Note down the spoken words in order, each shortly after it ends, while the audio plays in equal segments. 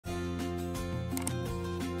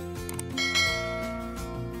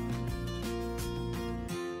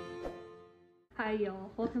Hi y'all,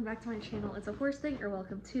 welcome back to my channel, It's a Horse Thing, or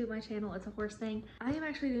welcome to my channel, It's a Horse Thing. I am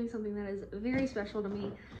actually doing something that is very special to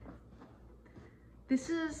me.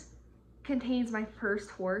 Contains my first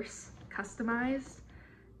horse, customized,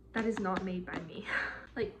 that is not made by me.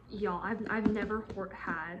 Like, y'all, I've never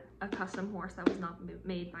had a custom horse that was not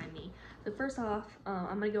made by me. So first off,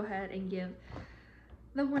 I'm gonna go ahead and give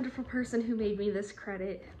the wonderful person who made me this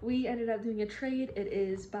credit. We ended up doing a trade. It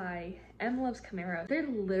is by M Loves Camaro. They're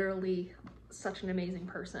literally such an amazing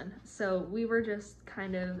person. So we were just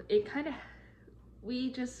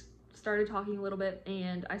we just started talking a little bit,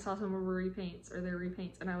 and I saw some of their repaints,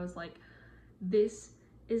 and I was like, this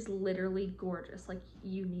is literally gorgeous. Like,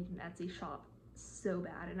 you need an Etsy shop so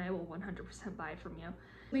bad, and I will 100% buy it from you.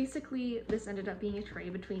 Basically, this ended up being a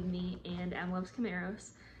trade between me and M Loves Camaros.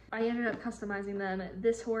 I ended up customizing them.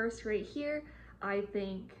 This horse right here, I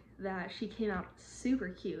think that she came out super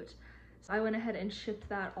cute. So I went ahead and shipped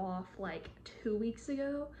that off like 2 weeks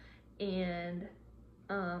ago, and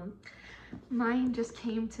mine just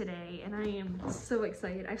came today, and I am so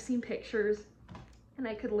excited. I've seen pictures and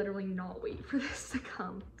I could literally not wait for this to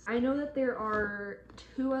come. I know that there are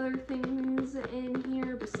 2 other things in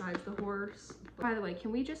here besides the horse. By the way,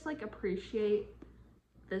 can we just like appreciate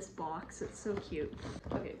this box? It's so cute.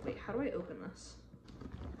 Okay, wait, how do I open this?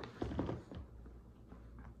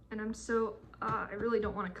 And I really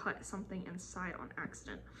don't want to cut something inside on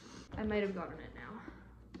accident. I might have gotten it now.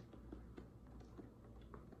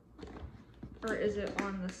 Or is it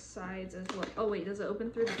on the sides as well? Oh wait, does it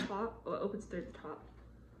open through the top? Oh, it opens through the top.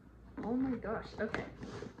 Oh my gosh, okay.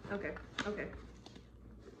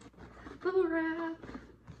 Bubble wrap,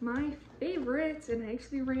 my favorite, and I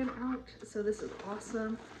actually ran out, so this is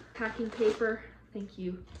awesome. Packing paper, thank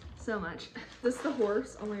you so much. This is the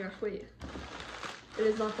horse. Oh my gosh, wait. It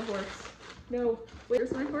is not the horse. No,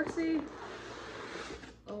 where's my horsey?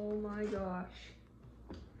 Oh my gosh.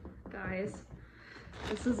 Guys,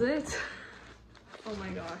 this is it. Oh my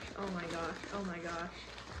gosh, oh my gosh, oh my gosh.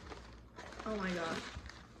 Oh my gosh.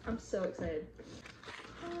 I'm so excited.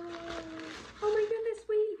 Oh my goodness,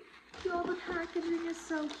 wait. Y'all, the packaging is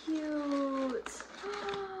so cute.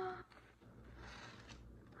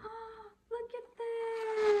 Look at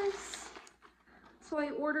this. So I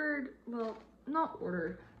ordered, well, not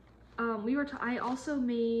ordered. I also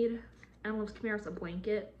made M Loves Camaros a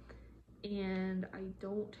blanket, and I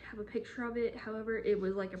don't have a picture of it. However, it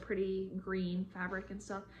was like a pretty green fabric and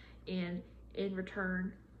stuff, and in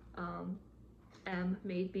return, M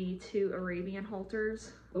made me 2 Arabian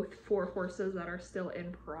halters, both for horses that are still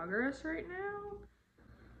in progress right now.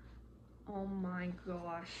 Oh my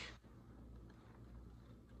gosh.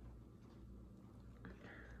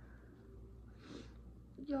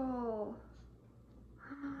 Y'all.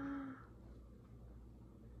 Oh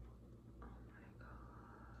my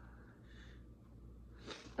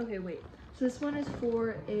gosh. Okay, wait. So this one is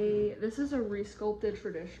this is a resculpted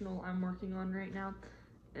traditional I'm working on right now.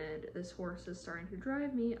 And this horse is starting to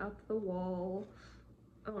drive me up the wall.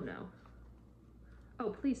 Oh no. Oh,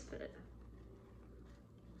 please fit.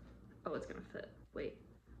 Oh, it's gonna fit. Wait.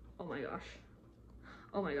 Oh my gosh.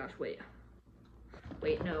 Oh my gosh, wait.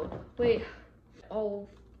 Wait, no. Wait.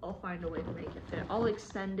 I'll find a way to make it fit. I'll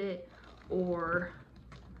extend it, or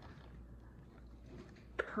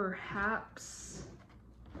perhaps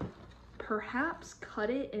cut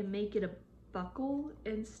it and make it a buckle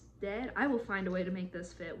instead. I will find a way to make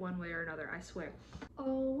this fit one way or another, I swear.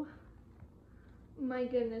 Oh my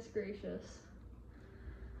goodness gracious.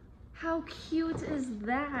 How cute is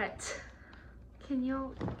that? Can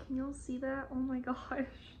y'all see that? Oh my gosh.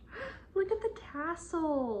 Look at the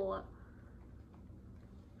tassel.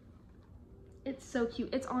 It's so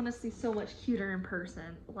cute. It's honestly so much cuter in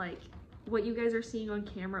person. Like, what you guys are seeing on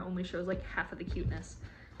camera only shows like half of the cuteness.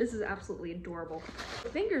 This is absolutely adorable.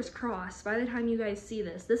 Fingers crossed, by the time you guys see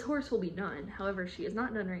this, this horse will be done. However, she is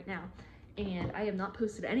not done right now, and I have not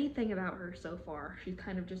posted anything about her so far. She's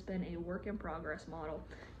kind of just been a work in progress model.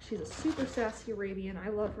 She's a super sassy Arabian. I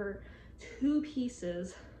love her 2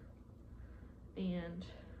 pieces, and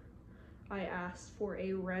I asked for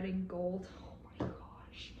a red and gold. Oh my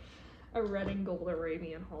gosh. A red and gold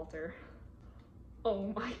Arabian halter.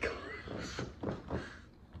 Oh my gosh.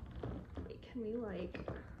 Wait, can we like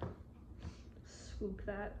swoop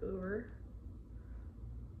that over?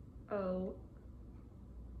 Oh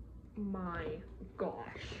my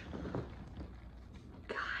gosh.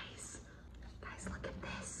 Guys, look at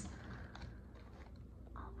this.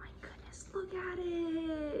 Oh my goodness, look at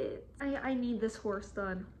it. I need this horse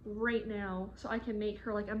done right now so I can make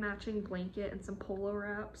her like a matching blanket and some polo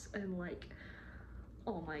wraps, and like,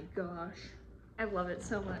 oh my gosh. I love it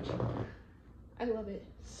so much. I love it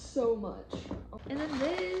so much. And then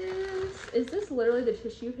this literally the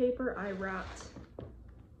tissue paper I wrapped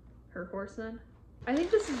her horse in? I think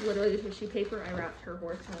this is literally the tissue paper I wrapped her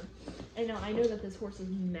horse in. And now I know that this horse is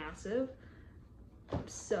massive,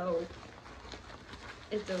 so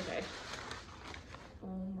it's okay.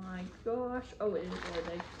 Oh my gosh. Oh, it is really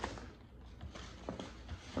big.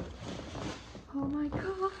 Oh my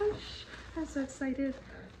gosh. I'm so excited.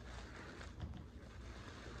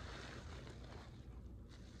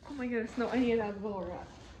 Oh my goodness. No, I need to have bubble wrap.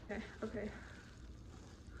 Okay, okay.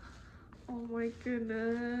 Oh my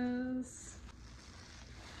goodness.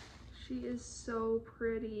 She is so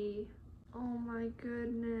pretty. Oh my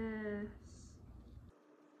goodness.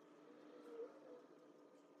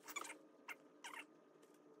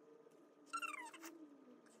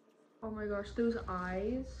 Oh my gosh, those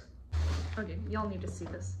eyes. Okay, y'all need to see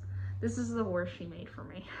this. This is the horse she made for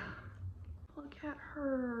me. Look at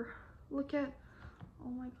her. Look at, oh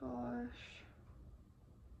my gosh.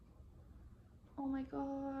 Oh my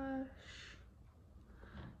gosh.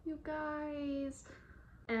 You guys.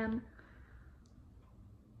 And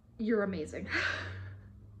you're amazing.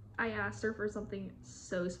 I asked her for something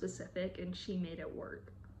so specific and she made it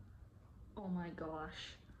work. Oh my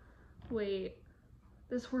gosh. Wait,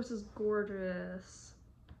 this horse is gorgeous.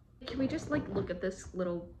 Can we just like look at this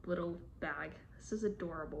little bag? This is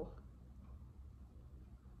adorable.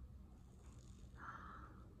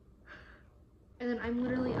 And then I'm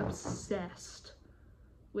literally obsessed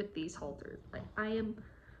with these halters. Like I am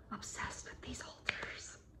obsessed with these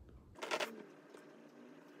halters.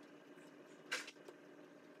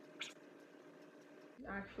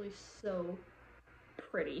 Actually so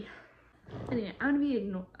pretty. Anyway, I'm gonna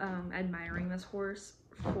be admiring this horse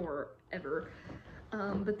forever.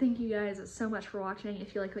 But thank you guys so much for watching.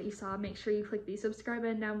 If you like what you saw, make sure you click the subscribe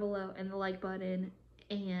button down below and the like button,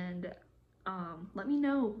 and let me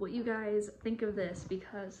know what you guys think of this,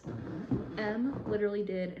 because Em literally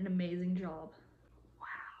did an amazing job.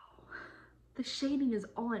 Wow, the shading is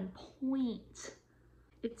on point.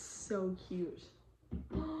 It's so cute.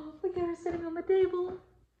 Oh, look at her sitting on the table.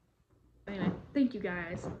 Anyway, thank you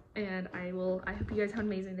guys, and I hope you guys have an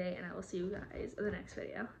amazing day, and I will see you guys in the next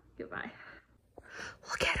video. Goodbye.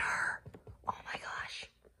 Look at her. Oh my gosh.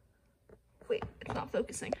 Wait, it's not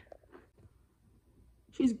focusing.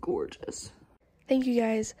 She's gorgeous. Thank you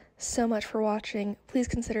guys so much for watching. Please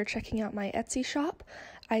consider checking out my Etsy shop.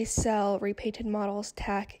 I sell repainted models,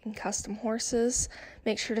 tack, and custom horses.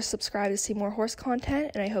 Make sure to subscribe to see more horse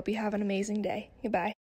content, and I hope you have an amazing day. Goodbye.